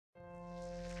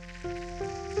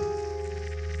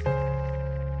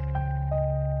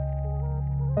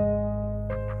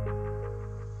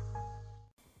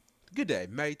Good day,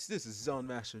 mates. This is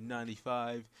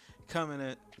ZoneMaster95 coming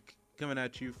at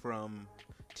you from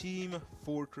Team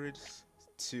Fortress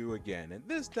 2 again. And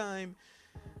this time,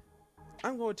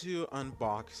 I'm going to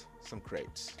unbox some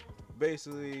crates.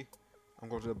 Basically, I'm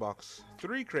going to unbox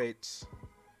 3 crates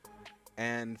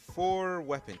and 4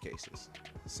 weapon cases.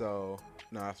 So,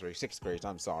 no, not 3, 6 crates.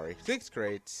 I'm sorry, 6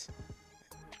 crates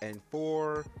and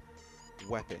 4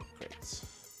 weapon crates.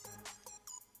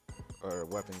 Or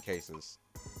weapon cases.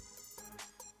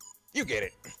 You get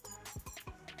it!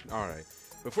 Alright,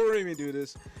 before we even do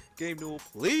this, Game Duel,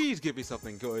 please give me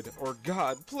something good. Or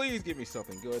God, please give me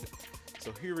something good.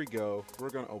 So here we go.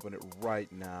 We're gonna open it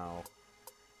right now.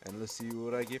 And let's see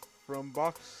what I get from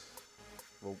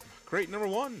crate number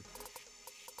 1.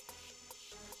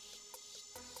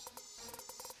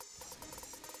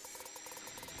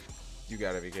 You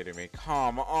gotta be kidding me.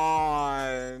 Come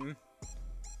on!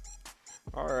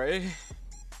 Alright.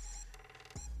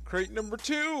 Crate number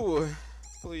 2!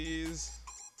 Please.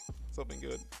 Something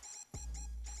good.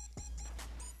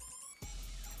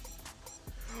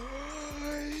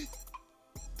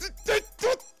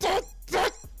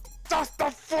 That's the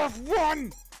 4th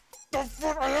one!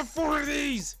 I have 4 of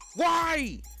these!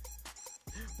 Why?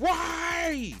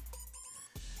 Why?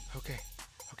 Okay.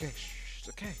 Shh.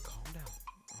 Okay, calm down.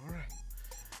 Alright.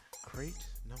 Crate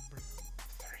number 3.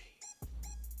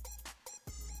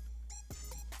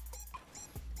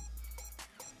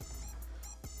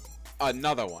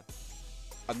 Another one.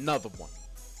 Another one.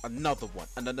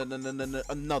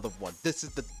 This is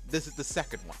the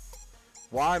second one.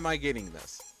 Why am I getting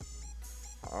this?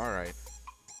 Alright.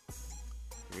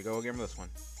 Here we go again with this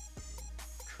one.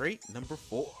 Crate number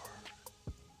 4.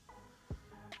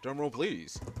 Drum roll,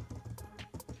 please.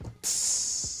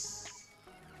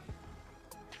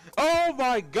 Oh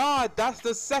my God, that's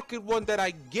the second one that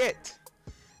I get.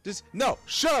 No,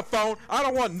 shut up, phone. I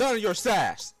don't want none of your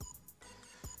sass.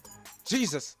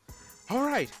 Jesus.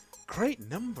 Alright, crate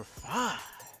number 5.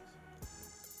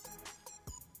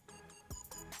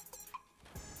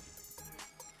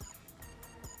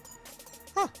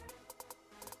 Huh.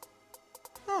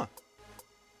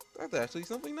 That's actually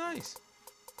something nice.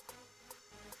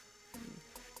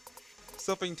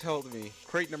 Something tells me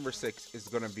crate number 6 is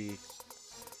gonna be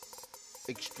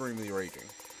extremely raging.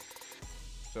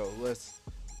 So let's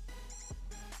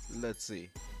see.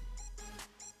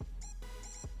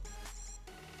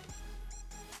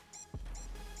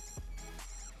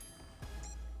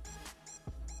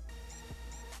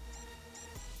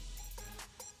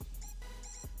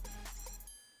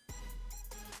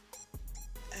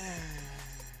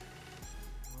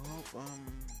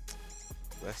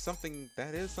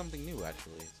 That is something new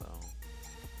actually, so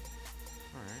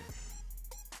alright.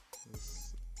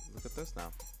 Let's look at this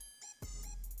now.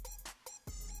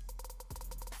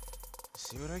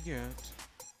 See what I get.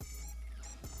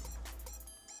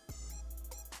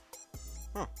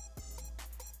 Huh.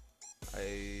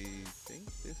 I think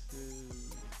this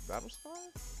is Battle Scar?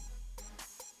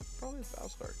 Probably a Battle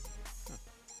Scar. Huh.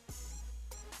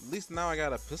 At least now I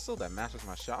got a pistol that matches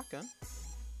my shotgun.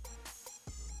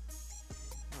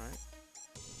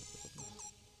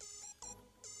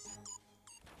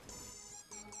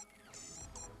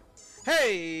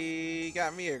 Hey,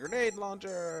 got me a grenade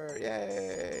launcher!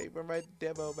 Yay, for my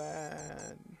demo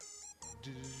man.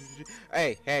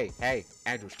 Hey,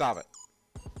 Andrew, stop it.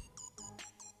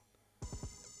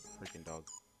 Freaking dog.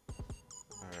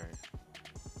 Alright.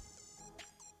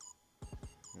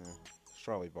 Yeah, it's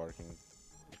probably barking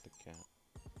at the cat.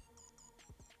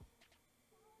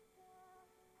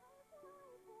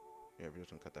 Yeah, we're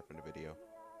just gonna cut that from the video.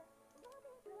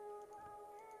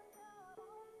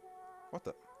 What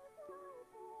the?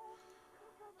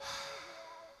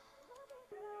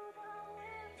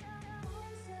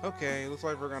 Okay, looks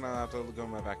like we're gonna have to go in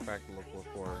my backpack to look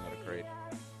for another crate.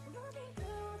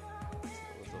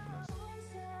 Let's open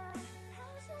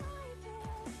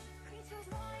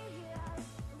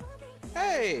this.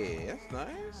 Hey, that's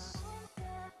nice.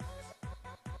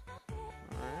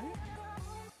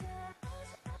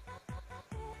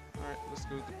 Alright, let's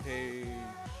go to page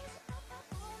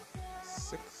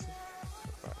 6.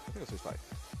 I think it's page 5.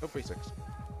 No, page 6.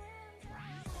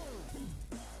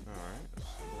 Alright, let's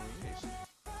go to page 6.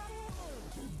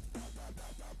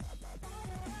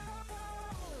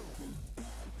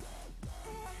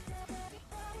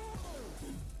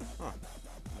 Huh.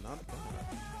 Not bad.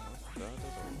 Not bad at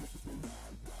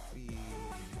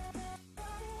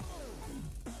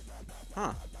all.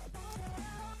 Huh.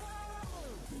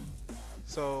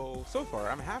 So far,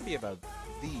 I'm happy about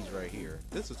these right here.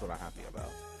 This is what I'm happy about.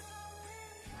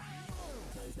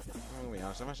 I'm gonna be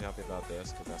honest, I'm actually happy about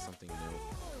this because that's something new.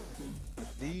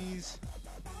 But these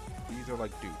are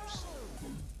like dupes.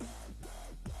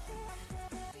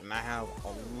 And I have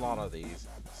a lot of these.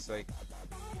 It's like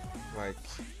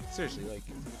seriously, like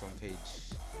it's on page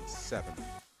 7,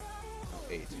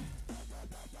 8,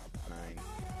 9,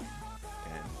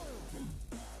 10,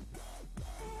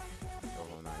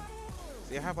 9.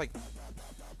 See, I have like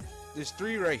there's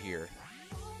 3 right here,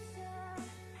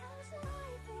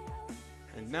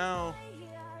 and now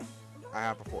I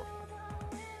have a 4th.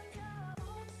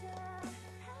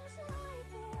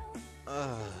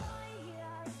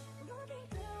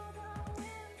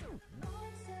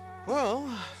 Well,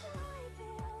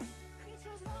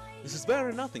 this is better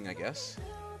than nothing, I guess.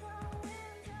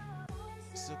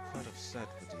 Still quite upset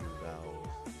with you, Valve.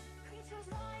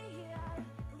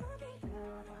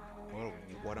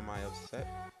 What am I upset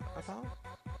about?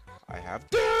 I have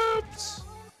dupes!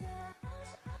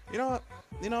 You know what?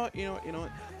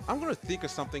 I'm gonna think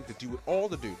of something to do with all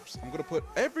the dupes. I'm gonna put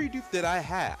every dupe that I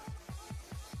have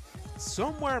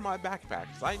somewhere in my backpack,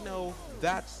 because I know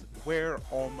that's where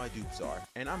all my dupes are,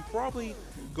 and I'm probably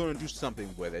gonna do something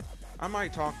with it. I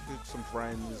might talk to some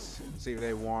friends, see if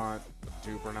they want a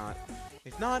dupe or not.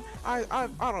 If not,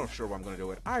 I'm not sure what I'm gonna do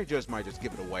with it. I might just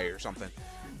give it away or something.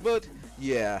 But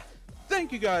yeah,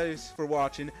 thank you guys for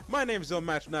watching. My name is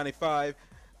Match95.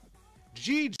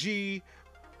 GG.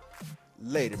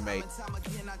 Later, mate. Time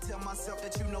again, I tell myself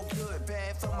that you no good.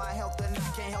 Bad for my health, and I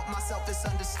can't help myself, it's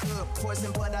understood.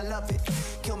 Poison, but I love it.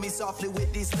 Kill me softly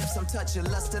with these lips I'm touching.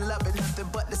 Lust and love it, nothing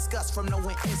but disgust from no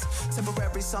ends.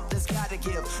 Temporary, something's gotta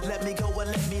give. Let me go and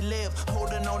let me live.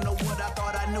 Holding on to what I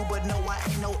thought I knew, but no, I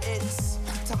ain't no it's.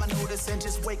 Time I notice and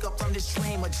just wake up from this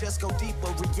dream, or just go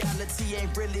deeper. Reality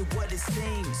ain't really what it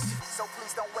seems. So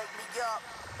please don't wake me up.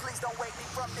 Please don't wake me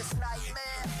from this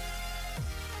nightmare.